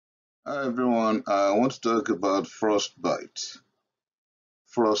Hi everyone, I want to talk about frostbite.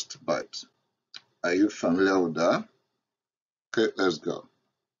 Frostbite. Are you familiar with that? Okay, let's go.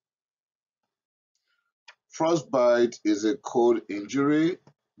 Frostbite is a cold injury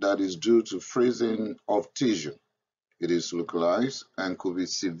that is due to freezing of tissue. It is localized and could be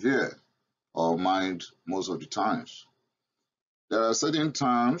severe or mild most of the times. There are certain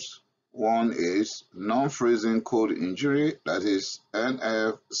terms. One is non-freezing cold injury, that is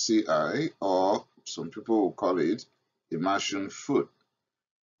NFCI, or some people will call it immersion foot.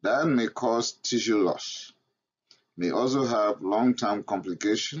 That may cause tissue loss, may also have long-term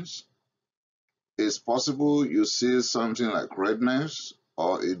complications. It's possible you see something like redness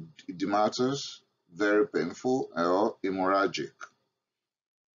or edematous, very painful, or hemorrhagic.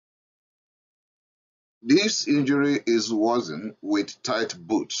 This injury is worsened with tight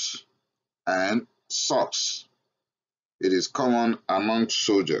boots and socks. It is common among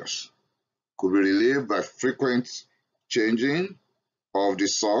soldiers. Could be relieved by frequent changing of the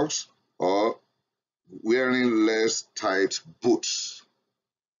socks or wearing less tight boots.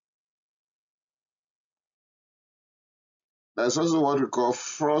 There's also what we call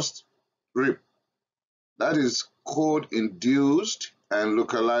frost rip. That is cold-induced and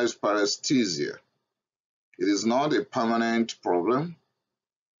localized paresthesia. It is not a permanent problem,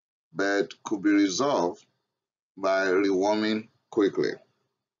 but could be resolved by rewarming quickly.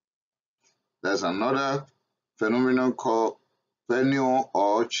 There's another phenomenon called Pernio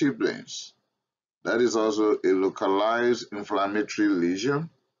or Chilblains. That is also a localized inflammatory lesion.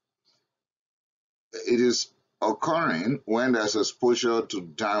 It is occurring when there's exposure to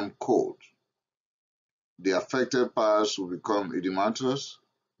damp cold. The affected parts will become edematous,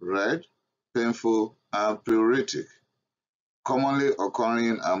 red, painful, and pruritic, commonly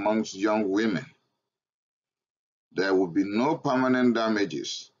occurring amongst young women. There will be no permanent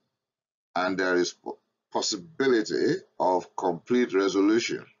damages, and there is possibility of complete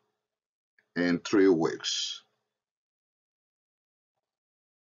resolution in 3 weeks.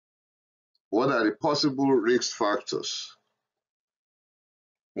 What are the possible risk factors?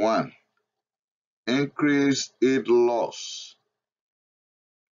 1. Increased heat loss.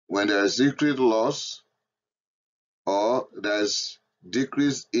 When there is increased loss or there is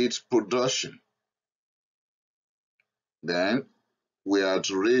decreased heat production, then we are at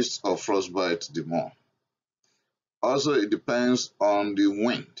risk of frostbite the more. Also, it depends on the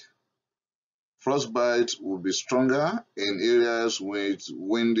wind. Frostbite will be stronger in areas with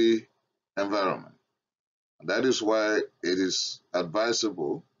windy environment. That is why it is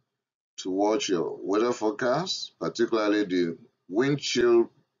advisable to watch your weather forecast, particularly the wind chill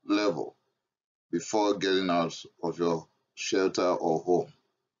level, before getting out of your shelter or home.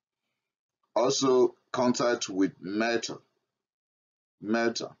 Also, contact with metal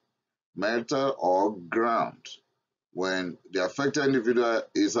or ground. When the affected individual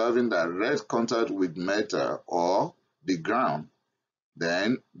is having direct contact with metal or the ground,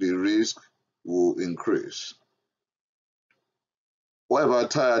 then the risk will increase. What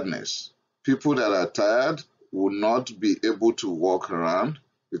about tiredness? People that are tired will not be able to walk around,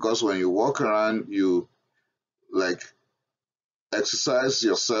 because when you walk around, you exercise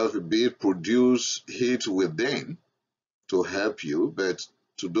yourself a bit, produce heat within to help you, but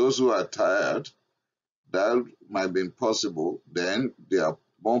to those who are tired, that might be impossible. Then they are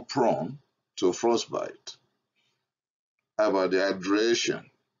more prone to frostbite. How about dehydration?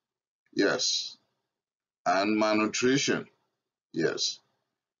 Yes. And malnutrition? Yes.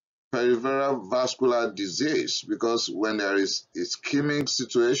 Peripheral vascular disease, because when there is a ischemic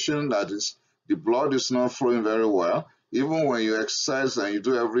situation, that is, the blood is not flowing very well, even when you exercise and you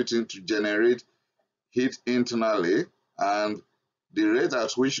do everything to generate heat internally, and the rate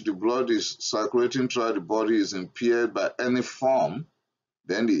at which the blood is circulating throughout the body is impaired by any form,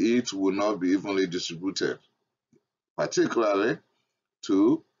 then the heat will not be evenly distributed, particularly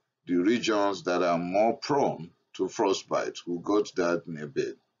to the regions that are more prone to frostbite. We'll go to that in a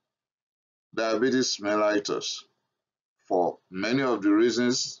bit. Diabetes mellitus. For many of the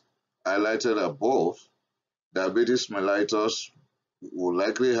reasons highlighted above, diabetes mellitus will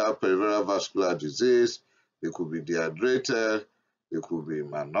likely have peripheral vascular disease. They could be dehydrated, they could be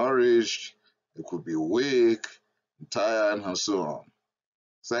malnourished, they could be weak, tired, and so on.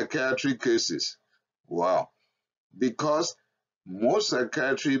 Psychiatric cases. Wow. Because most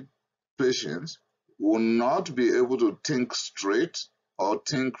psychiatric patients will not be able to think straight or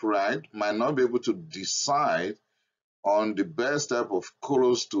think right, might not be able to decide on the best type of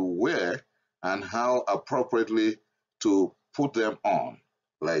clothes to wear and how appropriately to put them on,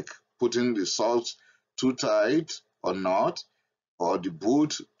 like putting the socks too tight or not, or the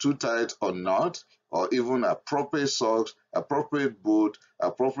boot too tight or not, or even appropriate socks, appropriate boot,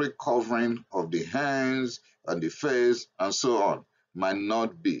 appropriate covering of the hands and the face and so on might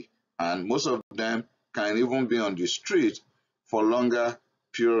not be. And most of them can even be on the street for longer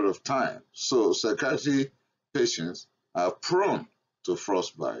period of time. So psychiatric patients are prone to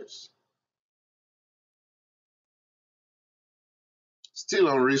frostbites. Still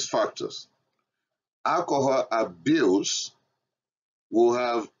on risk factors, alcohol abuse will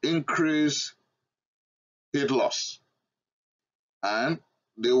have increased heat loss, and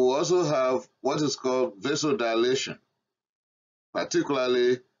they will also have what is called vasodilation,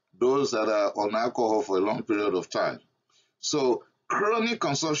 particularly those that are on alcohol for a long period of time. So chronic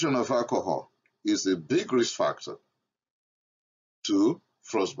consumption of alcohol is a big risk factor to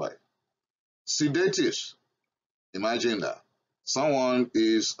frostbite. Sedatives, imagine that someone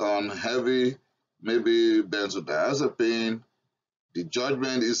is on heavy, maybe benzodiazepine, the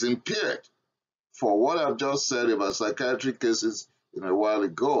judgment is impaired. For what I've just said about psychiatric cases a while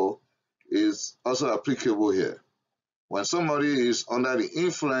ago is also applicable here. When somebody is under the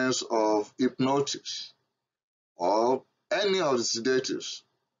influence of hypnotics or any of the sedatives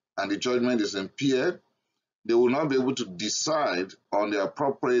and the judgment is impaired, they will not be able to decide on the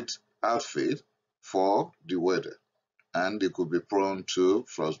appropriate outfit for the weather, and they could be prone to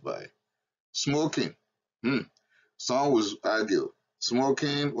frostbite. Smoking. Some will argue,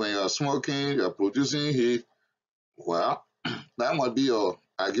 smoking, when you are smoking, you are producing heat. Well, that might be your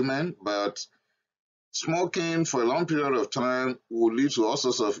argument, but smoking for a long period of time will lead to all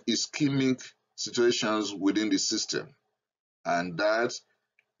sorts of ischemic situations within the system, and that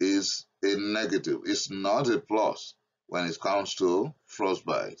is a negative. It's not a plus when it comes to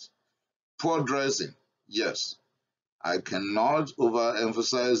frostbite. Poor dressing. Yes, I cannot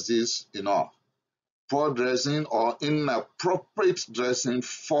overemphasize this enough. Poor dressing or inappropriate dressing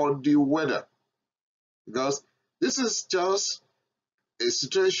for the weather, because this is just a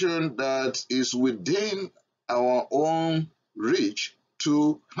situation that is within our own reach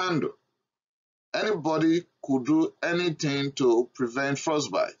to handle. Anybody could do anything to prevent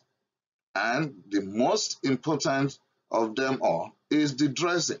frostbite, and the most important of them all is the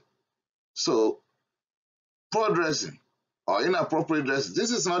dressing. So poor dressing or inappropriate dressing,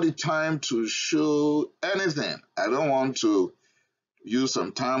 this is not the time to show anything. I don't want to use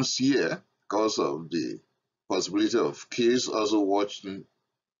some terms here because of the possibility of kids also watching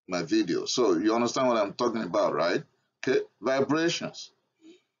my video. So you understand what I'm talking about, right? Okay, vibrations.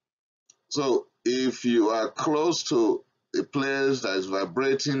 So if you are close to a place that is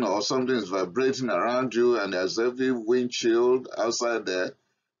vibrating or something is vibrating around you and there's heavy windshield outside there,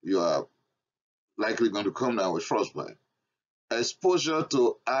 you are likely going to come down with frostbite. Exposure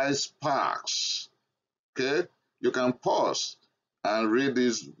to ice packs. Okay, you can pause and read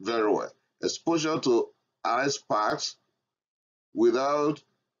this very well. Exposure to ice packs without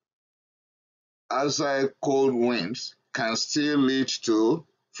outside cold winds can still lead to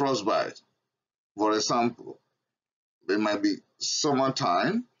frostbite. For example, it might be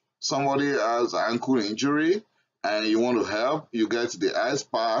summertime, somebody has ankle injury and you want to help, you get the ice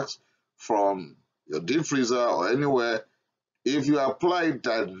packs from your deep freezer or anywhere. If you apply it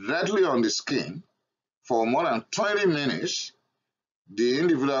directly on the skin for more than 20 minutes, the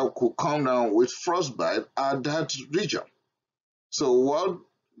individual could come down with frostbite at that region. So what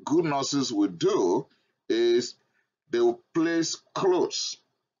good nurses will do is they will place clothes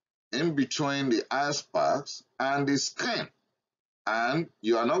in between the ice packs and the skin, and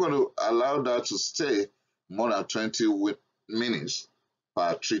you are not going to allow that to stay more than 20 minutes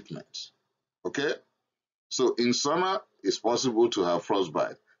per treatment. Okay, so in summer it's possible to have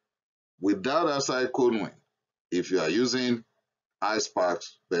frostbite without outside cold wind if you are using ice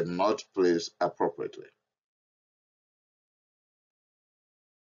packs but not placed appropriately.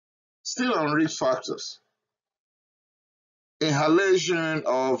 Still on risk factors, inhalation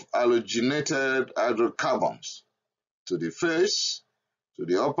of halogenated hydrocarbons to the face, to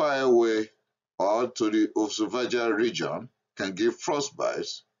the upper airway, or to the esophageal region can give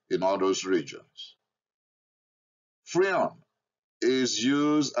frostbites in all those regions. Freon is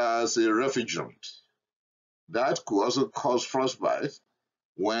used as a refrigerant. That could also cause frostbite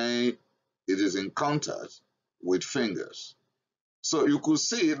when it is in contact with fingers. So you could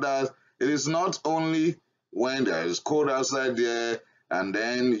see that it is not only when there is cold outside there and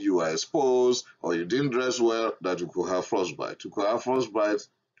then you are exposed or you didn't dress well that you could have frostbite. You could have frostbite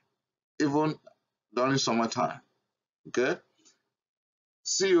even during summertime. Okay?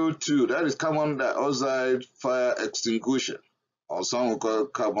 CO2, that is carbon dioxide fire extinguisher, or some will call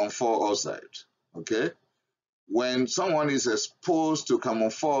carbon 4 oxide. Okay? when someone is exposed to carbon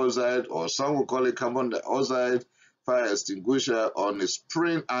dioxide, or some will call it carbon dioxide fire extinguisher, on a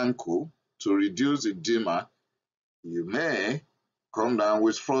sprained ankle to reduce edema, you may come down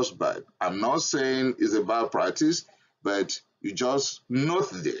with frostbite. I'm not saying it's a bad practice, but you just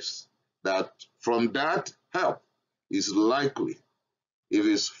note this, that from that help is likely, if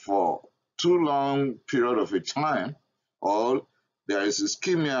it's for too long period of a time, or there is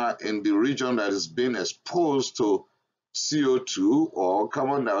ischemia in the region that is being exposed to CO2 or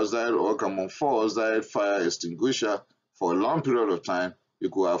carbon dioxide or carbon dioxide fire extinguisher for a long period of time, you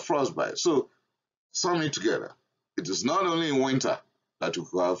could have frostbite. So sum it together. It is not only in winter that you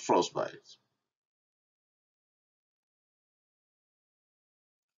could have frostbite.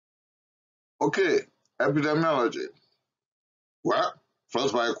 Okay, epidemiology. Well,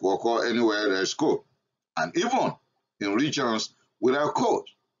 frostbite will occur anywhere there is cold, and even in regions without cold.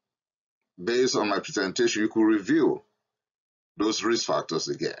 Based on my presentation, you could review those risk factors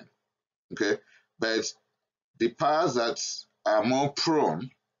again. Okay, but the parts that are more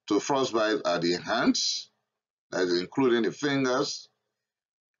prone to frostbite are the hands, that is including the fingers,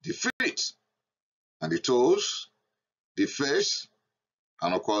 the feet and the toes, the face,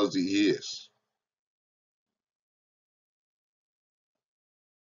 and of course the ears.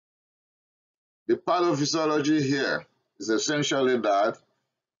 The pathophysiology here is essentially that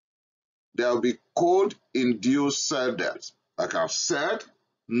there will be cold-induced cell death. Like I've said,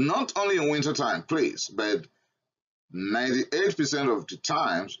 not only in wintertime, please, but 98% of the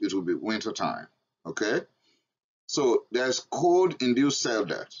times it will be wintertime. Okay? So there's cold-induced cell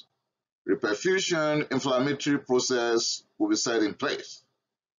death. Reperfusion, inflammatory process will be set in place.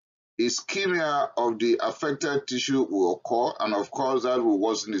 Ischemia of the affected tissue will occur, and of course that will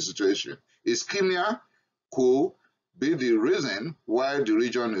worsen the situation. Ischemia could be the reason why the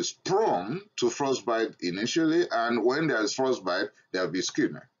region is prone to frostbite initially, and when there is frostbite, there will be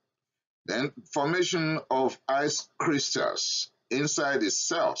ischemia. Then formation of ice crystals inside the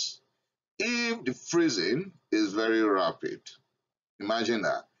cells if the freezing is very rapid. Imagine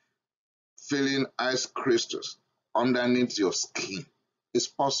that, feeling ice crystals underneath your skin. It's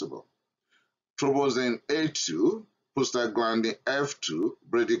possible. Thromboxane A2, prostaglandin F2,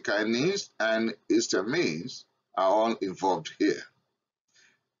 bradykinin, and histamines are all involved here.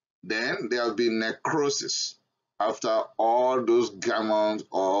 Then there will be necrosis after all those gamut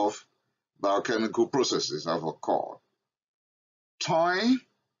of biochemical processes have occurred. Thawing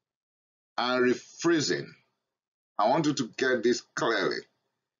and refreezing. I want you to get this clearly.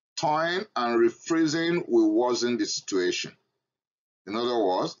 Thawing and refreezing will worsen the situation. In other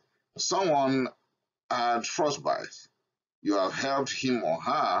words, someone had frostbite. You have helped him or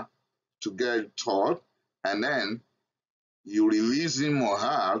her to get thawed, and then you release him or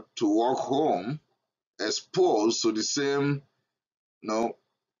her to walk home exposed to the same,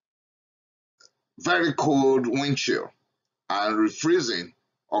 very cold wind chill, and refreezing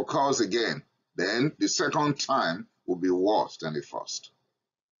occurs again. Then the second time will be worse than the first.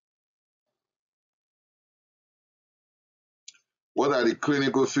 What are the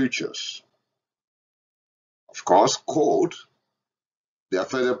clinical features? Of course, cold. The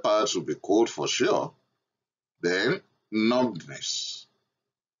affected parts will be cold for sure. Then numbness,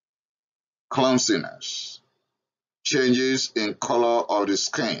 clumsiness, changes in color of the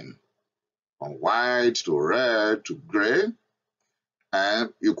skin from white to red to gray,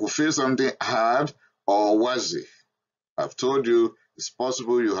 and you could feel something hard or waxy. I've told you it's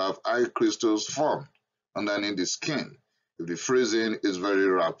possible you have ice crystals formed underneath the skin if the freezing is very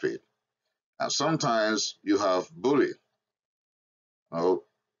rapid. And sometimes you have bully,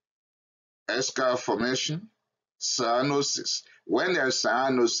 eschar formation, cyanosis. When there's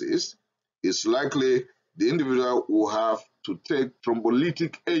cyanosis, it's likely the individual will have to take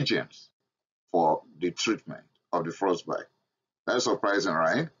thrombolytic agents for the treatment of the frostbite. That's surprising,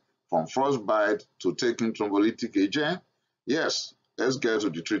 right? From frostbite to taking thrombolytic agent, yes, let's get to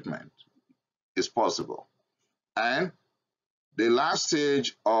the treatment. It's possible. And the last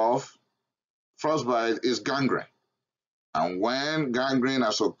stage of frostbite is gangrene. And when gangrene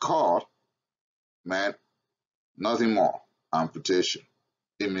has occurred, man, nothing more, amputation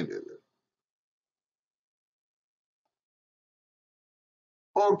immediately.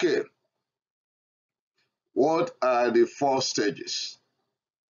 Okay, what are the 4 stages?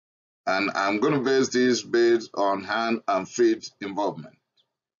 And I'm going to base this based on hand and feet involvement.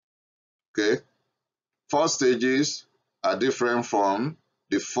 Okay, 4 stages are different from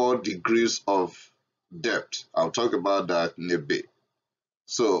the 4 degrees of depth. I'll talk about that in a bit.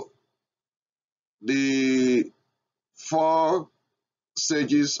 So the 4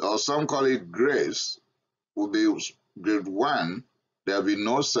 stages, or some call it grades, will be grade 1, there will be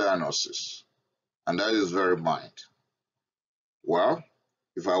no cyanosis, and that is very mild. Well,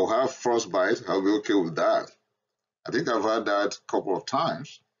 if I will have frostbite, I'll be okay with that. I think I've had that a couple of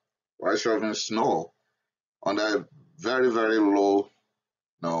times while shoveling snow on that very, very low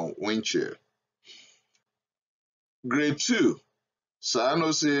wind chill. Grade 2,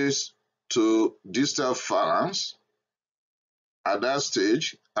 cyanosis to distal phalanx. At that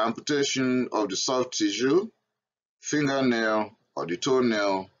stage, amputation of the soft tissue, fingernail, or the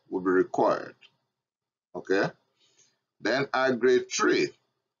toenail will be required. Okay? Then at grade 3,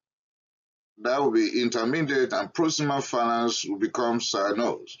 that will be intermediate and proximal phalanx will become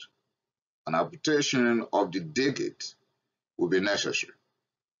cyanosed. An amputation of the digit will be necessary.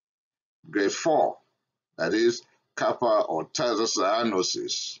 Grade 4, that is kappa or tarsal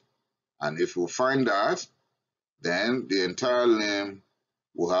cyanosis. And if we find that, then the entire limb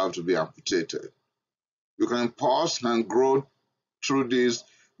will have to be amputated. You can pause and go through these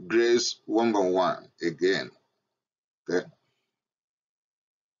grades one by one again. Okay?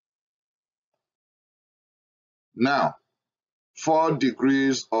 Now, 4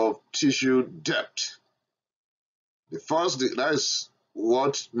 degrees of tissue depth. The first, that is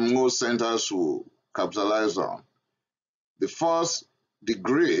what most centers will capitalize on. The first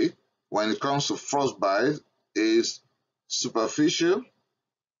degree when it comes to frostbite is superficial.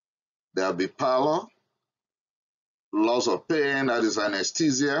 There will be pallor, loss of pain, that is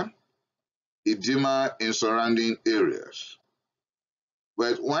anesthesia, edema in surrounding areas.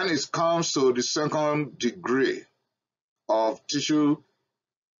 But when it comes to the second degree of tissue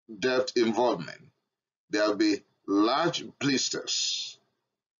depth involvement, there will be large blisters,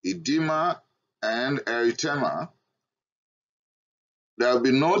 edema, and erythema. There will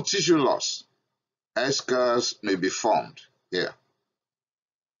be no tissue loss. Scars may be formed here.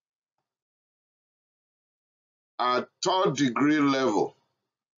 At 3rd degree level,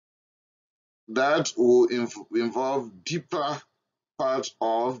 that will involve deeper parts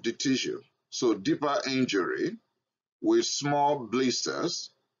of the tissue. So deeper injury with small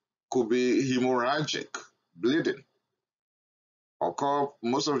blisters could be hemorrhagic bleeding. Occur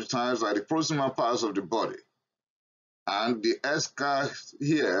most of the times at the proximal parts of the body. And the scars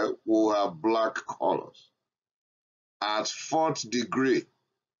here will have black colors. At 4th degree,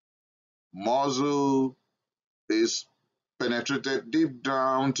 muscle is penetrated deep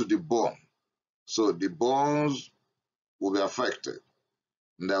down to the bone. So the bones will be affected.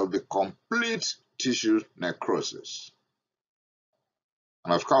 And there will be complete tissue necrosis.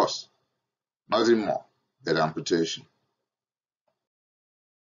 And of course, nothing more than amputation.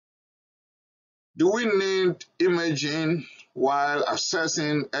 Do we need imaging while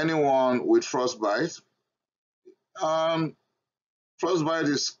assessing anyone with frostbite? Frostbite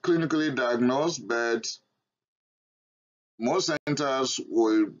is clinically diagnosed, but most centers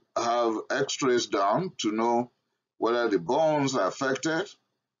will have x-rays done to know whether the bones are affected.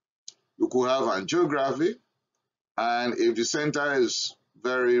 You could have angiography, and if the center is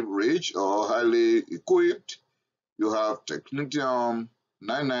very rich or highly equipped, you have technetium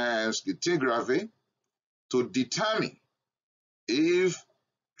 99 scintigraphy to determine if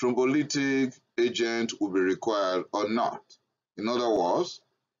thrombolytic agent will be required or not. In other words,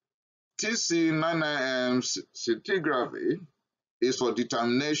 TC99M scintigraphy is for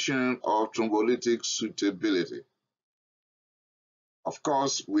determination of thrombolytic suitability. Of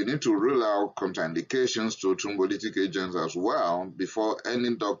course, we need to rule out contraindications to thrombolytic agents as well before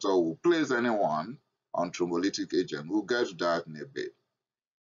any doctor will place anyone on thrombolytic agent. We'll get to that in a bit.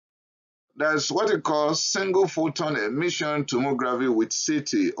 There's what we call single photon emission tomography with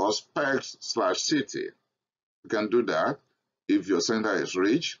CT or SPECT/CT. You can do that if your center is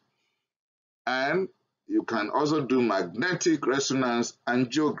rich. And you can also do magnetic resonance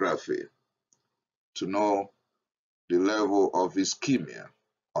angiography to know the level of ischemia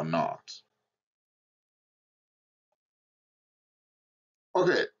or not.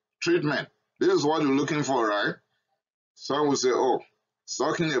 Okay, treatment. This is what you're looking for, right? Some will say, oh, it's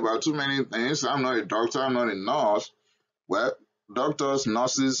talking about too many things. I'm not a doctor, I'm not a nurse. Well, doctors,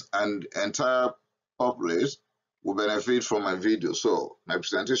 nurses, and entire populace will benefit from my video. So my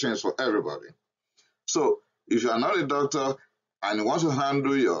presentation is for everybody. So if you are not a doctor and you want to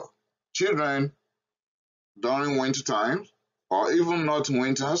handle your children during winter time, or even not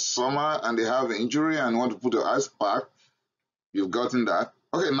winter, summer, and they have injury and want to put an ice pack, you've gotten that.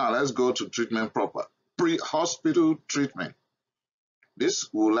 Okay, now let's go to treatment proper. Pre-hospital treatment.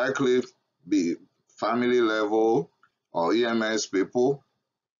 This will likely be family level or EMS people.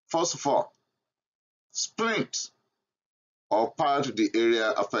 First of all, splint or part of the area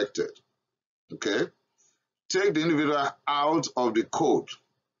affected. Okay, take the individual out of the cold.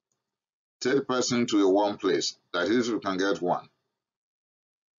 Take the person to a warm place. That is, you can get one.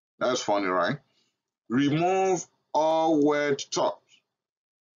 That's funny, right? Remove all wet tops.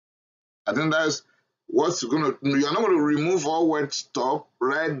 I think that's what's you're not going to remove all wet top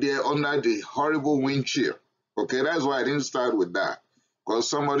right there under the horrible wind chill. Okay, that's why I didn't start with that. Because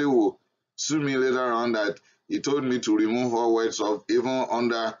somebody will sue me later on that he told me to remove all wet top even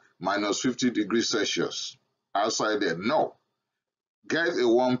under minus 50 degrees Celsius outside there. No. Get a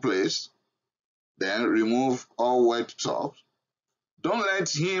warm place, then remove all wet tops. Don't let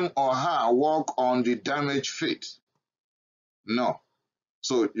him or her walk on the damaged feet. No.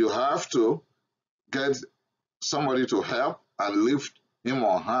 So you have to get somebody to help and lift him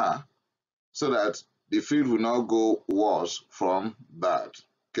or her so that the feet will not go worse from that.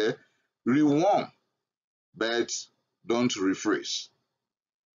 Okay? Rewarm, but don't refreeze.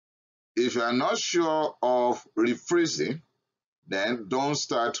 If you are not sure of refreezing, then don't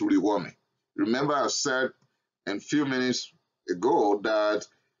start rewarming. Remember I said a few minutes ago that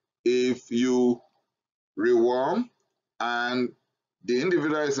if you rewarm and the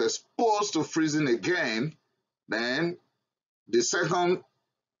individual is exposed to freezing again, then the second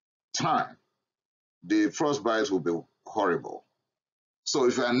time the frostbite will be horrible. So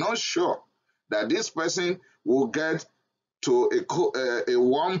if you are not sure that this person will get to a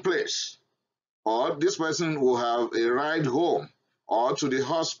warm place, or this person will have a ride home or to the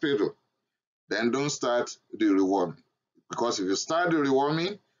hospital, then don't start the rewarming. Because if you start the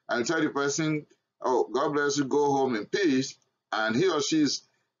rewarming and tell the person, oh, God bless you, go home in peace, and he or she is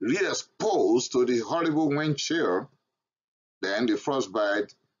re-exposed to the horrible wind chill, then the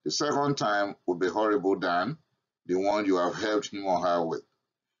frostbite the second time will be horrible than the one you have helped him or her with.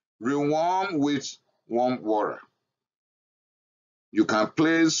 Rewarm with warm water. You can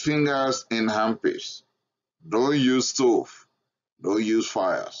place fingers in armpits. Don't use stove. Don't use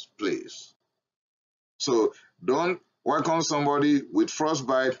fires, please. So don't welcome somebody with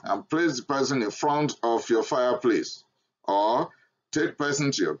frostbite and place the person in front of your fireplace. Or take the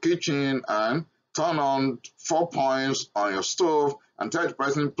person to your kitchen and turn on 4 points on your stove and tell the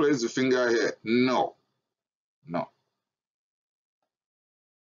person place the finger here. No. No.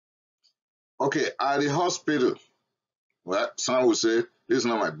 Okay, at the hospital, well, some will say, this is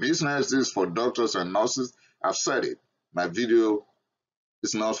not my business, this is for doctors and nurses. I've said it. My video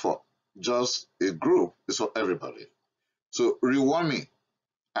is not for just a group, it's for everybody. So rewarming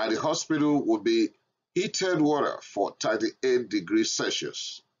at the hospital will be heated water for 38 degrees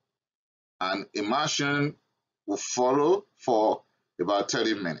Celsius. And immersion will follow for about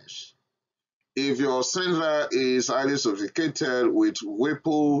 30 minutes. If your center is highly sophisticated with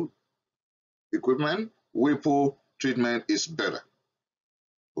Whirlpool equipment, Whirlpool treatment is better.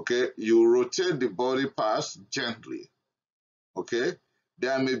 Okay, you rotate the body parts gently. Okay,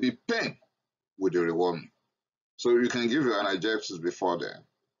 there may be pain with the rewarming, so you can give your analgesics before then.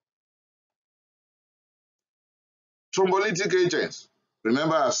 Thrombolytic agents.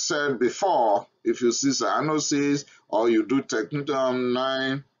 Remember I said before, if you see cyanosis or you do technetium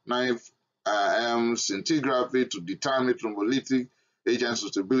 9M scintigraphy to determine thrombolytic agent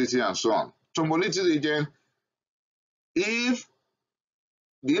suitability and so on. Thrombolytic agent, if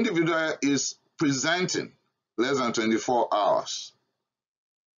the individual is presenting less than 24 hours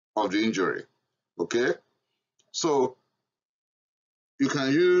of the injury, okay? So you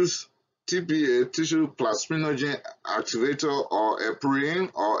can use TPA, tissue plasminogen activator, or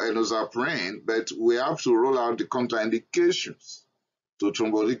heparin or enoxaparin, but we have to roll out the contraindications to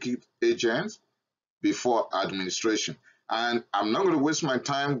thrombolytic agents before administration. And I'm not going to waste my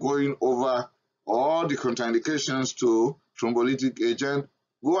time going over all the contraindications to thrombolytic agent.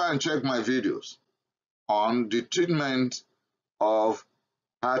 Go and check my videos on the treatment of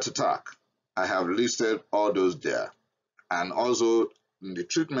heart attack. I have listed all those there. And also in the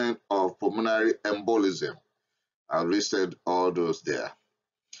treatment of pulmonary embolism, I've listed all those there.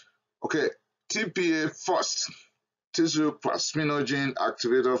 Okay, TPA first, tissue plasminogen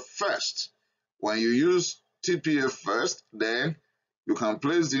activator first. When you use TPA first, then you can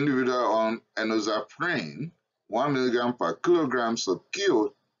place the individual on enoxaparin, 1 mg per kilogram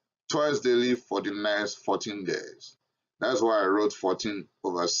subcutaneous twice daily for the next 14 days. That's why I wrote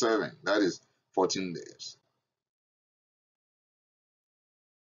 14/7. That is 14 days.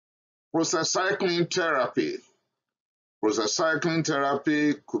 Prostacyclin therapy. Prostacyclin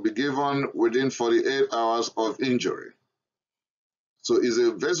therapy could be given within 48 hours of injury. So it's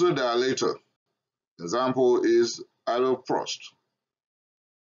a vasodilator. Example is alloprost.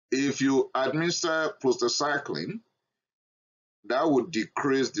 If you administer prostacyclin, that would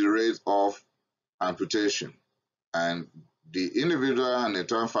decrease the rate of amputation. and the individual and the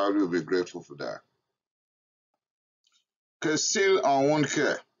entire family will be grateful for that. Okay, still on wound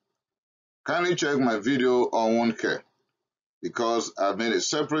care. Kindly check my video on wound care because I've made a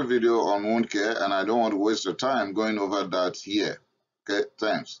separate video on wound care and I don't want to waste your time going over that here. Okay,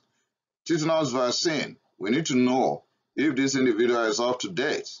 thanks. Tetanus vaccine. We need to know if this individual is up to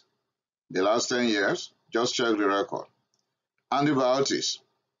date. The last 10 years, just check the record. Antibiotics.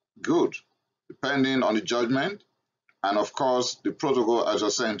 Good, depending on the judgment and of course the protocol at your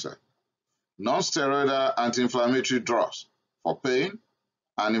center. Non-steroidal anti-inflammatory drugs for pain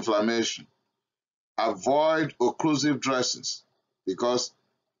and inflammation. Avoid occlusive dressings because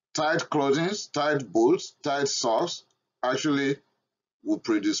tight clothing, tight boots, tight socks actually will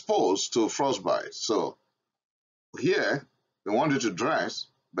predispose to frostbite. So here, we want you to dress,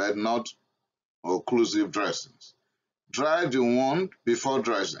 but not occlusive dressings. Dry the wound before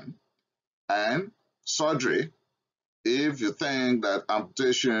dressing and surgery if you think that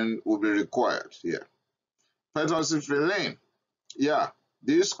amputation will be required here. Paresthesia. Yeah,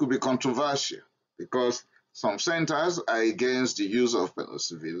 this could be controversial because some centers are against the use of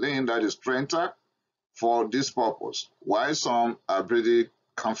paresthesia, that is Trenta, for this purpose, while some are pretty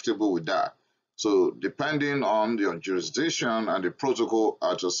comfortable with that. So depending on your jurisdiction and the protocol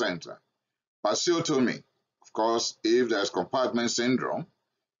at your center. Paresthesia, of course, if there's compartment syndrome,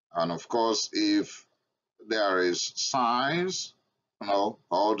 and of course if there is signs, or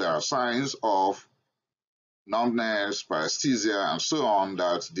there are signs of numbness, paresthesia, and so on,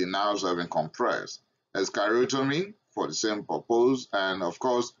 that the nerves have been compressed. Escharotomy for the same purpose, and of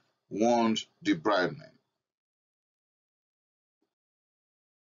course, wound debridement.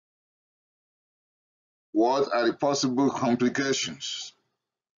 What are the possible complications?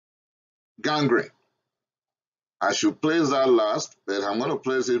 Gangrene. I should place that last, but I'm going to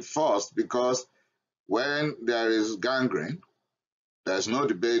place it first because when there is gangrene, there's no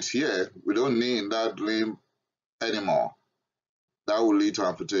debate here. We don't need that limb anymore. That will lead to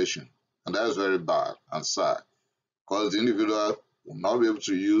amputation, and that's very bad and sad because the individual will not be able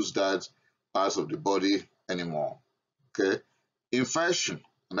to use that part of the body anymore. Okay, infection,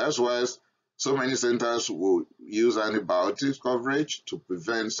 and that's why so many centers will use antibiotics coverage to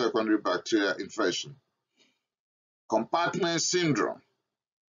prevent secondary bacterial infection. Compartment syndrome,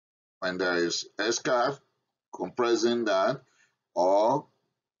 when there is eschar compressing that, or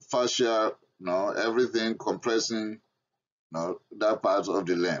fascia, everything compressing that part of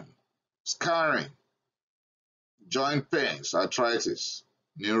the limb. Scarring, joint pains, arthritis,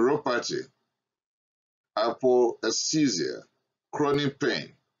 neuropathy, apoesthesia, chronic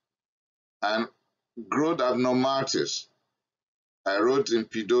pain, and growth abnormalities. I wrote in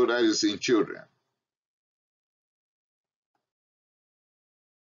pedo, that is in children.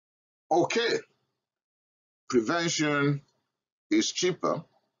 Okay, prevention is cheaper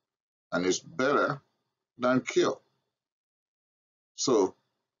and is better than cure. So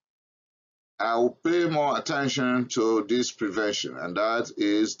I will pay more attention to this prevention, and that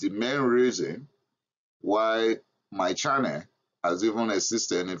is the main reason why my channel has even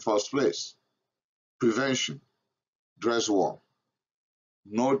existed in the first place. Prevention, dress warm,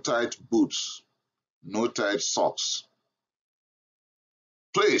 no tight boots, no tight socks.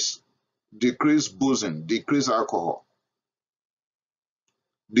 Please decrease boozing, decrease alcohol,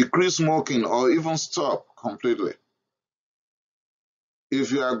 decrease smoking, or even stop completely.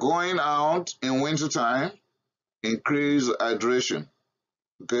 If you are going out in wintertime, increase hydration,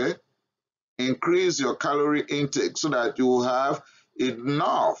 okay? Increase your calorie intake so that you will have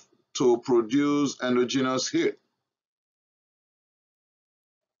enough to produce endogenous heat.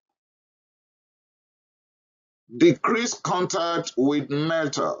 Decrease contact with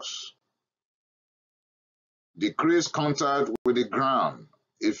metals. Decrease contact with the ground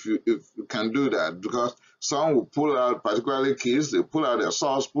if you can do that, because some will pull out, particularly kids, they pull out their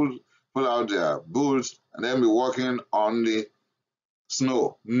socks, pull out their boots, and then be walking on the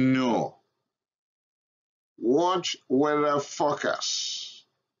snow. No. Watch weather forecast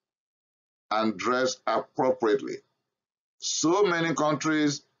and dress appropriately. So many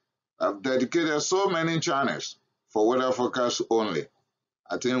countries have dedicated so many channels for weather forecast only.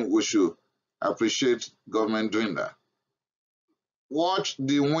 I think we should appreciate government doing that. Watch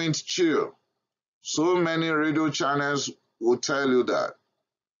the wind chill. So many radio channels will tell you that.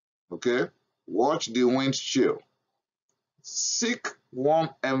 Okay? Watch the wind chill. Seek warm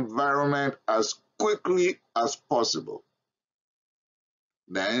environment as quickly as possible.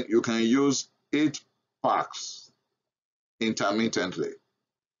 Then you can use 8 packs intermittently.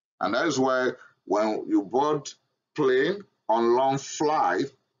 And that is why when you board plane on long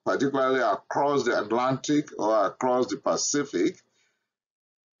flight, particularly across the Atlantic or across the Pacific,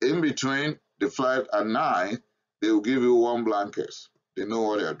 in between the flight at night, they will give you warm blankets. They know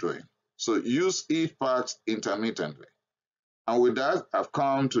what they are doing. So use heat packs intermittently. And with that, I've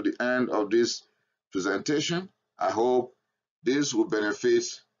come to the end of this presentation. I hope this will benefit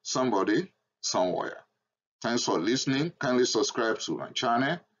somebody somewhere. Thanks for listening. Kindly subscribe to my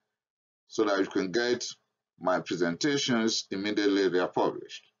channel so that you can get my presentations immediately they are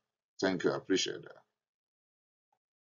published. Thank you. I appreciate that.